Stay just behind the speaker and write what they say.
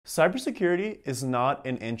Cybersecurity is not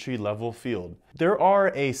an entry-level field. There are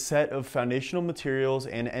a set of foundational materials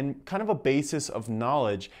and kind of a basis of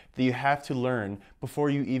knowledge that you have to learn before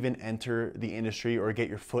you even enter the industry or get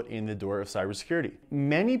your foot in the door of cybersecurity.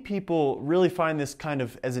 Many people really find this kind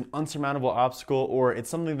of as an unsurmountable obstacle, or it's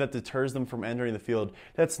something that deters them from entering the field.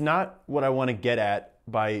 That's not what I want to get at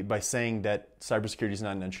by saying that cybersecurity is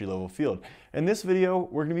not an entry-level field. In this video,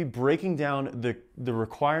 we're going to be breaking down the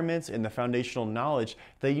requirements and the foundational knowledge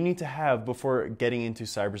that you need to have before getting into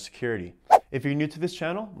cybersecurity. If you're new to this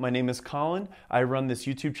channel, my name is Colin. I run this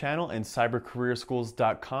YouTube channel and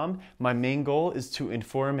cybercareerschools.com. My main goal is to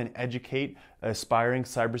inform and educate aspiring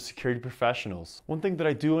cybersecurity professionals. One thing that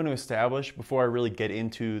I do want to establish before I really get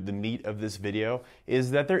into the meat of this video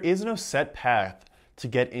is that there is no set path to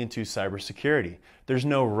get into cybersecurity. There's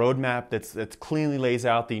no roadmap that's cleanly lays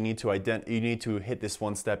out that you need to hit this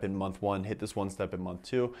one step in month one, hit this one step in month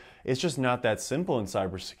two. It's just not that simple in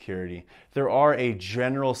cybersecurity. There are a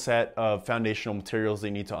general set of foundational materials that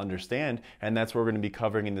you need to understand, and that's what we're going to be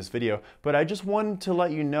covering in this video. But I just wanted to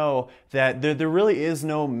let you know that there really is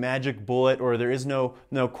no magic bullet, or there is no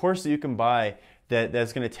course that you can buy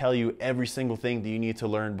that's going to tell you every single thing that you need to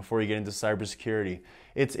learn before you get into cybersecurity.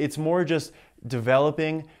 It's more just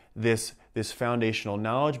developing this foundational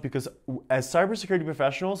knowledge, because as cybersecurity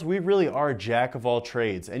professionals, we really are a jack of all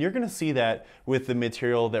trades, and you're going to see that with the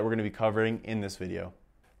material that we're going to be covering in this video.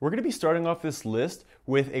 We're going to be starting off this list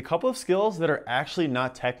with a couple of skills that are actually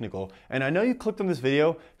not technical. And I know you clicked on this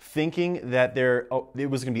video thinking that it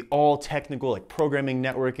was going to be all technical, like programming,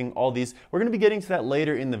 networking, all these. We're going to be getting to that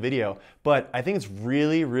later in the video. But I think it's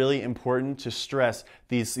really, really important to stress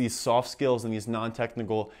these soft skills and these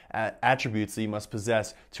non-technical attributes that you must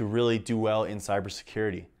possess to really do well in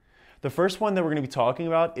cybersecurity. The first one that we're going to be talking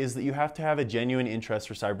about is that you have to have a genuine interest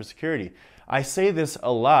for cybersecurity. I say this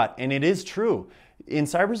a lot, and it is true. In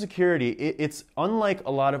cybersecurity, it's unlike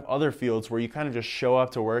a lot of other fields where you kind of just show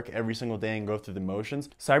up to work every single day and go through the motions.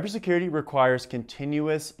 Cybersecurity requires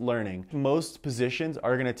continuous learning. Most positions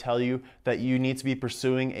are going to tell you that you need to be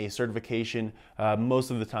pursuing a certification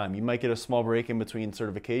most of the time. You might get a small break in between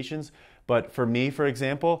certifications, but for me, for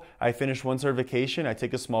example, I finish one certification, I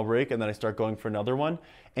take a small break, and then I start going for another one.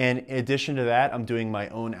 And in addition to that, I'm doing my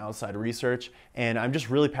own outside research, and I'm just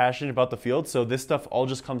really passionate about the field, so this stuff all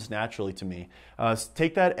just comes naturally to me.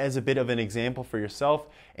 Take that as a bit of an example for yourself,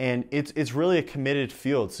 and it's really a committed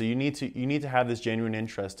field, so you need to have this genuine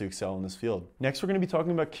interest to excel in this field. Next, we're going to be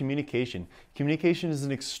talking about communication. Communication is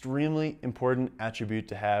an extremely important attribute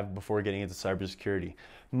to have before getting into cybersecurity.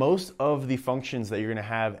 Most of the functions that you're going to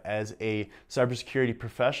have as a cybersecurity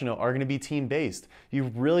professional are going to be team-based. You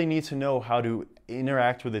really need to know how to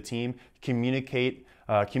interact with a team, communicate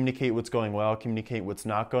what's going well, communicate what's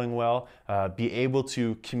not going well, be able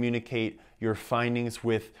to communicate your findings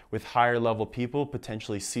with higher level people,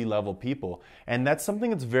 potentially C-level people. And that's something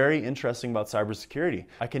that's very interesting about cybersecurity.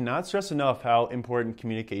 I cannot stress enough how important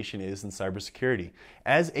communication is in cybersecurity.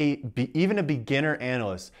 As even a beginner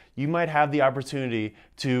analyst, you might have the opportunity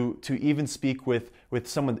to even speak with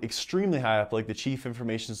someone extremely high up, like the Chief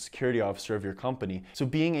Information Security Officer of your company. So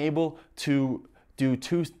being able to do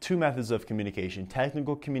two methods of communication.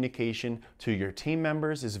 Technical communication to your team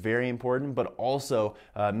members is very important, but also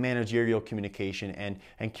managerial communication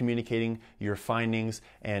and communicating your findings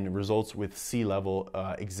and results with C-level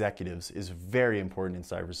executives is very important in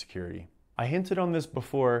cybersecurity. I hinted on this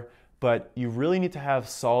before, but you really need to have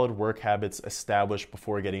solid work habits established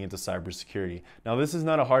before getting into cybersecurity. Now, this is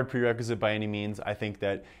not a hard prerequisite by any means. I think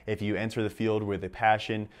that if you enter the field with a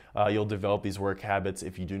passion, you'll develop these work habits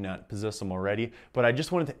if you do not possess them already. But I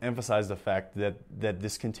just wanted to emphasize the fact that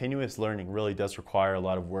this continuous learning really does require a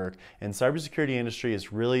lot of work. And cybersecurity industry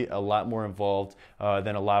is really a lot more involved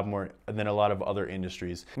than a lot of other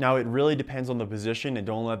industries. Now, it really depends on the position, and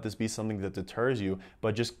don't let this be something that deters you,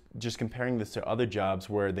 but just comparing this to other jobs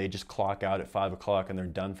where they just clock out at 5 o'clock and they're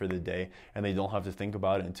done for the day and they don't have to think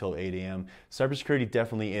about it until 8 a.m. Cybersecurity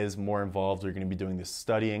definitely is more involved. You're going to be doing this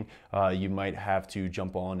studying. You might have to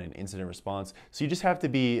jump on an incident response. So you just have to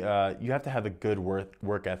be, you have to have a good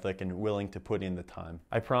work ethic and willing to put in the time.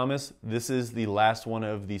 I promise this is the last one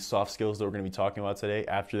of the soft skills that we're going to be talking about today.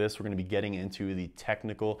 After this, we're going to be getting into the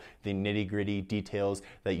technical, the nitty-gritty details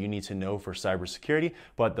that you need to know for cybersecurity.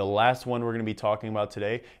 But the last one we're going to be talking about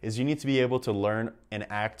today is you need to be able to learn and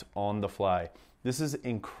act on the fly. This is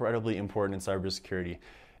incredibly important in cybersecurity.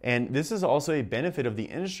 And this is also a benefit of the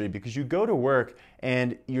industry because you go to work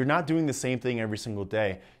and you're not doing the same thing every single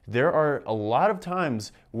day. There are a lot of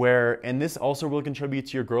times where, and this also will contribute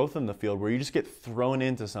to your growth in the field, where you just get thrown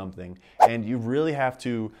into something and you really have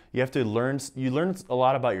to learn, you learn a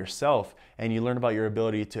lot about yourself, and you learn about your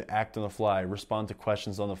ability to act on the fly, respond to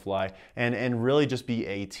questions on the fly, and really just be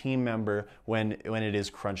a team member when it is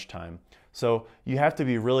crunch time. So you have to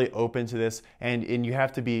be really open to this, and you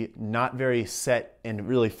have to be not very set and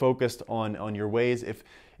really focused on your ways.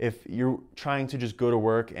 If you're trying to just go to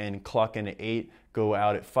work and clock in at 8, go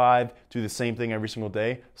out at 5, do the same thing every single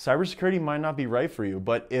day, cybersecurity might not be right for you.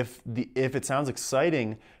 But if it sounds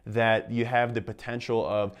exciting that you have the potential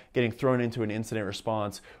of getting thrown into an incident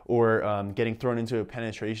response or getting thrown into a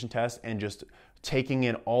penetration test and just taking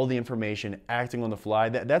in all the information, acting on the fly,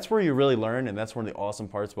 that's where you really learn, and that's one of the awesome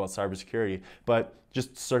parts about cybersecurity. But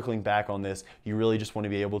just circling back on this, you really just want to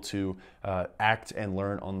be able to act and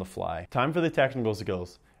learn on the fly. Time for the technical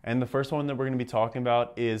skills. And the first one that we're going to be talking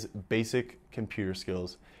about is basic computer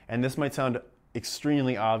skills. And this might sound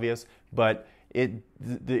extremely obvious, but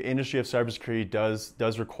the industry of cybersecurity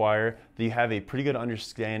does require that you have a pretty good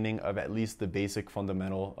understanding of at least the basic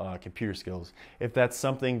fundamental computer skills. If that's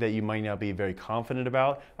something that you might not be very confident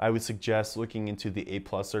about, I would suggest looking into the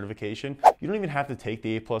A+ certification. You don't even have to take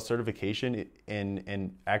the A+ certification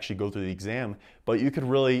and actually go through the exam, but you could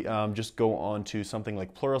really just go on to something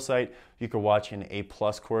like Pluralsight. You could watch an A+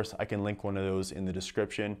 course. I can link one of those in the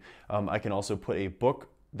description. I can also put a book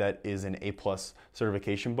that is an A+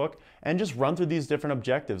 certification book, and just run through these different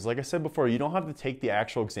objectives. Like I said before, you don't have to take the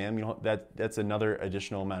actual exam. That's another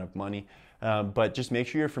additional amount of money, but just make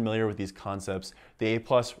sure you're familiar with these concepts. The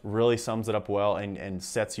A+ really sums it up well and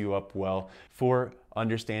sets you up well for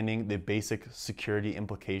understanding the basic security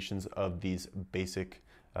implications of these basic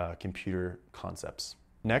computer concepts.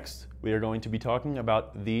 Next, we are going to be talking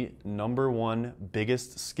about the #1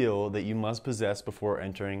 biggest skill that you must possess before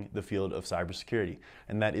entering the field of cybersecurity,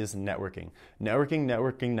 and that is networking. Networking,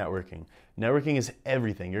 networking, networking. Networking is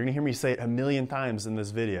everything. You're gonna hear me say it a million times in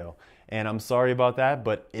this video, and I'm sorry about that,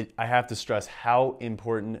 but I have to stress how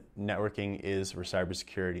important networking is for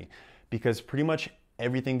cybersecurity, because pretty much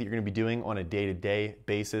everything that you're going to be doing on a day-to-day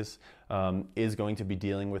basis is going to be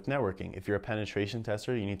dealing with networking. If you're a penetration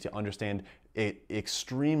tester, you need to understand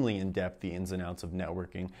extremely in depth the ins and outs of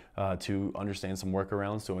networking to understand some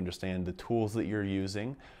workarounds, to understand the tools that you're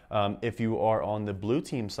using. If you are on the blue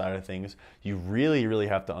team side of things, you really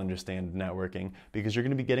have to understand networking, because you're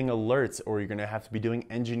going to be getting alerts, or you're going to have to be doing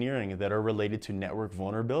engineering that are related to network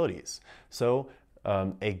vulnerabilities. So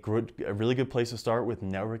a really good place to start with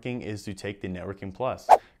networking is to take the Networking Plus.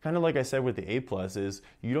 Kind of like I said with the A+, is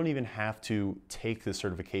you don't even have to take the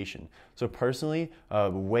certification. So personally,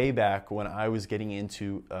 way back when I was getting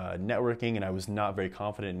into networking and I was not very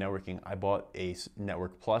confident in networking, I bought a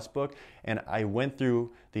Network Plus book and I went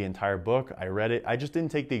through the entire book. I read it. I just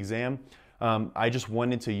didn't take the exam. I just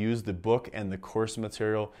wanted to use the book and the course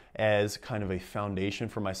material as kind of a foundation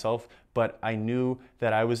for myself, but I knew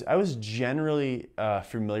that I was generally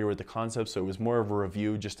familiar with the concept, so it was more of a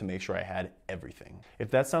review just to make sure I had everything. If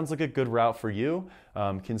that sounds like a good route for you,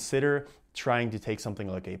 consider trying to take something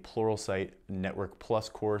like a Pluralsight Network Plus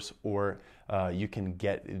course, or you can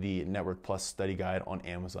get the Network Plus study guide on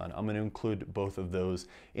Amazon. I'm going to include both of those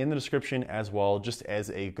in the description as well, just as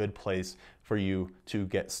a good place for you to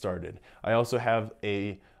get started. I also have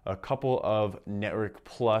a couple of Network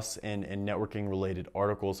Plus and networking related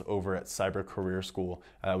articles over at Cyber Career School.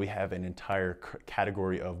 We have an entire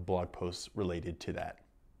category of blog posts related to that,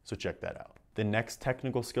 so check that out. The next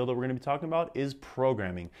technical skill that we're going to be talking about is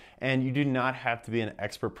programming. And you do not have to be an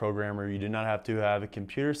expert programmer, you do not have to have a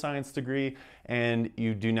computer science degree, and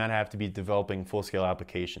you do not have to be developing full-scale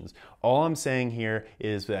applications. All I'm saying here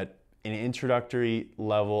is that an introductory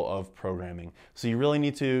level of programming. So you really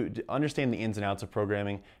need to understand the ins and outs of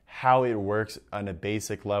programming, how it works on a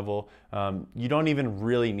basic level. You don't even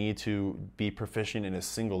really need to be proficient in a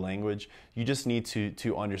single language. You just need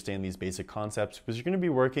to understand these basic concepts, because you're going to be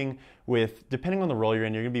working with, depending on the role you're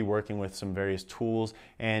in, you're going to be working with some various tools,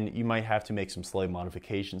 and you might have to make some slight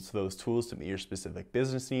modifications to those tools to meet your specific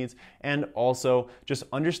business needs. And also just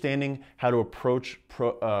understanding how to approach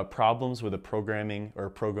problems with a programming or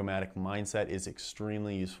programmatic mindset is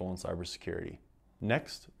extremely useful in cybersecurity.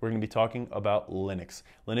 Next, we're going to be talking about Linux.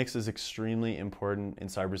 Linux is extremely important in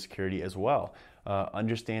cybersecurity as well.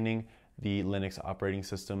 Understanding the Linux operating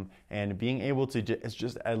system and being able to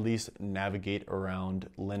just at least navigate around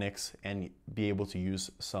Linux and be able to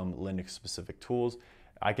use some Linux specific tools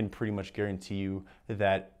I can pretty much guarantee you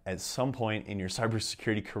that at some point in your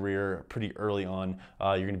cybersecurity career, pretty early on,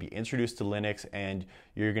 you're going to be introduced to Linux and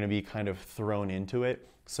you're going to be kind of thrown into it.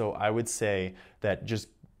 So I would say that just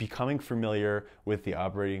becoming familiar with the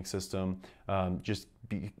operating system,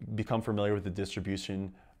 become familiar with the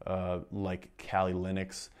distribution like Kali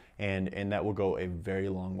Linux, and that will go a very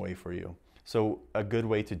long way for you. So a good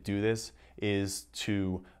way to do this is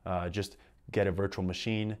to just get a virtual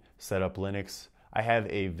machine, set up Linux. I have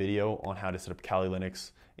a video on how to set up Kali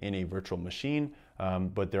Linux in a virtual machine,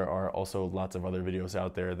 but there are also lots of other videos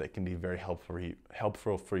out there that can be very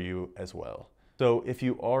helpful for you as well. So if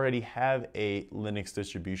you already have a Linux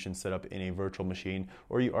distribution set up in a virtual machine,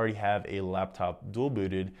 or you already have a laptop dual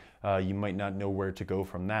booted, you might not know where to go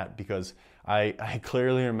from that, because I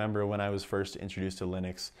clearly remember when I was first introduced to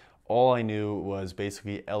Linux, all I knew was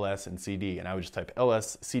basically ls and cd, and I would just type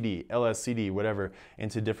ls cd, whatever,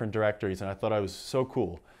 into different directories, and I thought I was so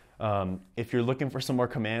cool. If you're looking for some more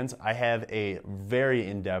commands, I have a very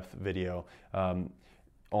in-depth video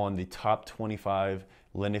on the top 25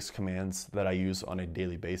 Linux commands that I use on a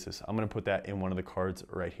daily basis. I'm going to put that in one of the cards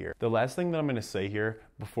right here. The last thing that I'm going to say here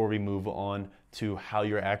before we move on to how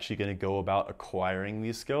you're actually going to go about acquiring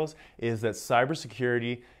these skills is that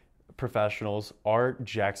cybersecurity professionals are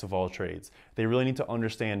jacks of all trades. They really need to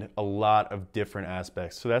understand a lot of different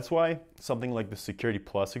aspects. So that's why something like the Security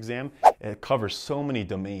Plus exam, it covers so many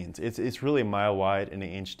domains. It's really a mile wide and an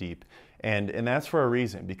inch deep. And that's for a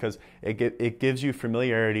reason, because it gives you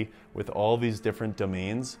familiarity with all these different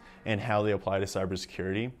domains and how they apply to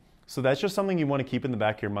cybersecurity. So that's just something you want to keep in the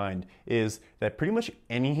back of your mind, is that pretty much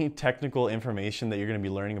any technical information that you're going to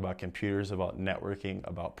be learning about computers, about networking,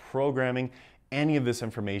 about programming, any of this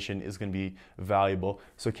information is going to be valuable.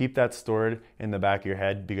 So keep that stored in the back of your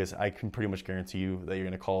head, because I can pretty much guarantee you that you're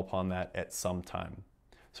going to call upon that at some time.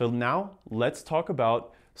 So now let's talk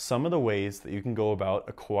about some of the ways that you can go about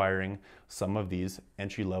acquiring some of these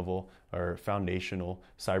entry-level or foundational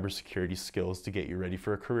cybersecurity skills to get you ready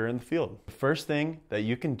for a career in the field. The first thing that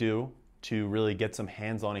you can do to really get some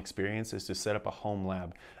hands-on experience is to set up a home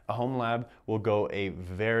lab. A home lab will go a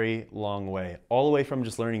very long way, all the way from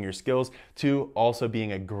just learning your skills to also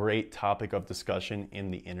being a great topic of discussion in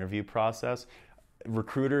the interview process.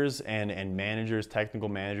 Recruiters and managers, technical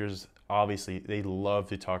managers, obviously, they love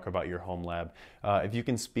to talk about your home lab. If you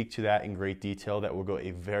can speak to that in great detail, that will go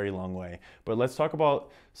a very long way. But let's talk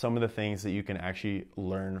about some of the things that you can actually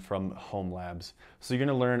learn from home labs. So you're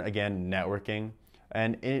going to learn, again, networking.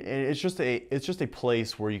 And it's just a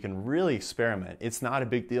place where you can really experiment. It's not a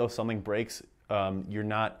big deal if something breaks. You're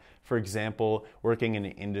not, for example, working in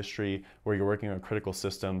an industry where you're working on critical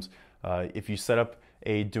systems. If you set up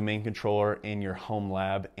a domain controller in your home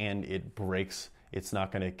lab and it breaks, it's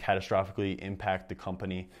not going to catastrophically impact the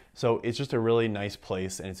company. So it's just a really nice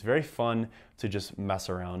place, and it's very fun to just mess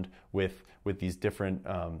around with these different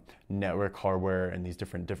network hardware and these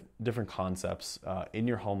different concepts in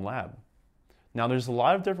your home lab. Now, there's a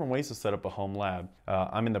lot of different ways to set up a home lab.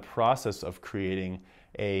 I'm in the process of creating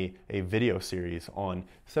a video series on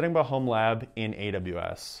setting up a home lab in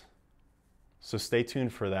AWS. So stay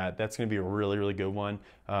tuned for that. That's going to be a really, really good one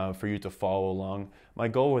for you to follow along. My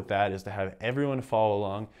goal with that is to have everyone follow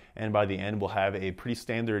along, and by the end we'll have a pretty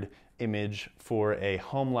standard image for a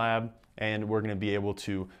home lab, and we're going to be able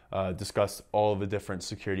to discuss all of the different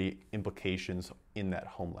security implications in that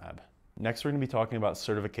home lab. Next, we're going to be talking about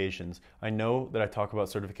certifications. I know that I talk about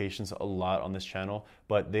certifications a lot on this channel,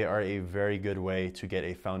 but they are a very good way to get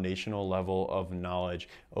a foundational level of knowledge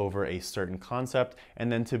over a certain concept,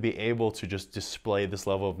 and then to be able to just display this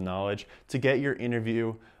level of knowledge to get your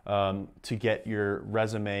interview, to get your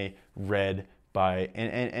resume read by,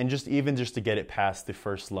 and just to get it past the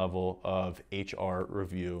first level of HR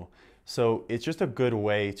review. So it's just a good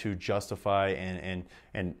way to justify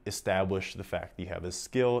and establish the fact that you have a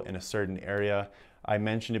skill in a certain area. I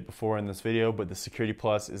mentioned it before in this video, but the Security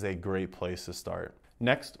Plus is a great place to start.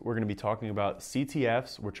 Next, we're going to be talking about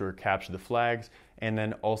CTFs, which are capture the flags, and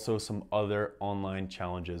then also some other online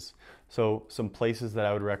challenges. So some places that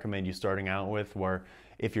I would recommend you starting out with were,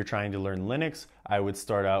 if you're trying to learn Linux, I would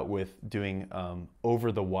start out with doing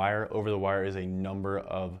Over the Wire. Over the Wire is a number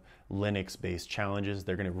of Linux-based challenges.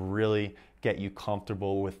 They're going to really get you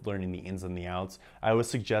comfortable with learning the ins and the outs. I would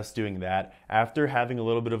suggest doing that after having a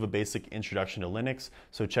little bit of a basic introduction to Linux.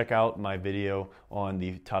 So check out my video on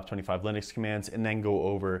the top 25 Linux commands, and then go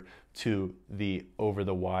over to the Over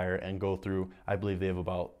the Wire and go through, I believe they have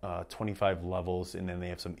about 25 levels, and then they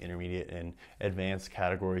have some intermediate and advanced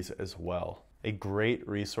categories as well. A great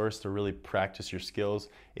resource to really practice your skills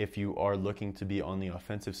if you are looking to be on the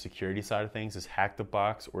offensive security side of things is Hack the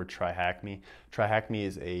Box or TryHackMe. TryHackMe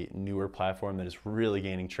is a newer platform that is really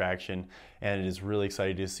gaining traction, and it is really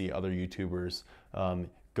exciting to see other YouTubers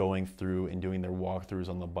going through and doing their walkthroughs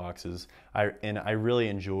on the boxes. I really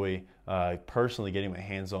enjoy personally getting my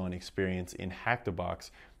hands-on experience in Hack the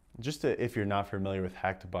Box. Just if you're not familiar with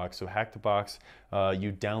Hack the Box, so Hack the Box,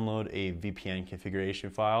 you download a VPN configuration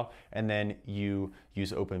file, and then you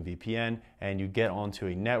use OpenVPN, and you get onto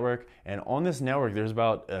a network. And on this network, there's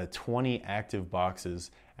about 20 active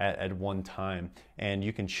boxes at one time, and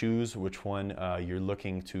you can choose which one you're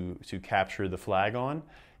looking to capture the flag on.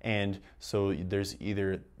 And so you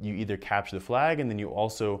either capture the flag, and then you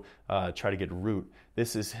also try to get root.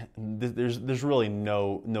 There's really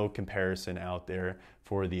no comparison out there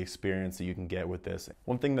for the experience that you can get with this.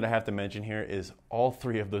 One thing that I have to mention here is all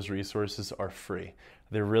three of those resources are free.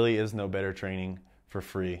 There really is no better training for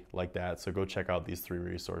free like that. So go check out these three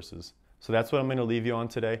resources. So that's what I'm going to leave you on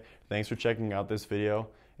today. Thanks for checking out this video,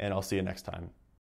 and I'll see you next time.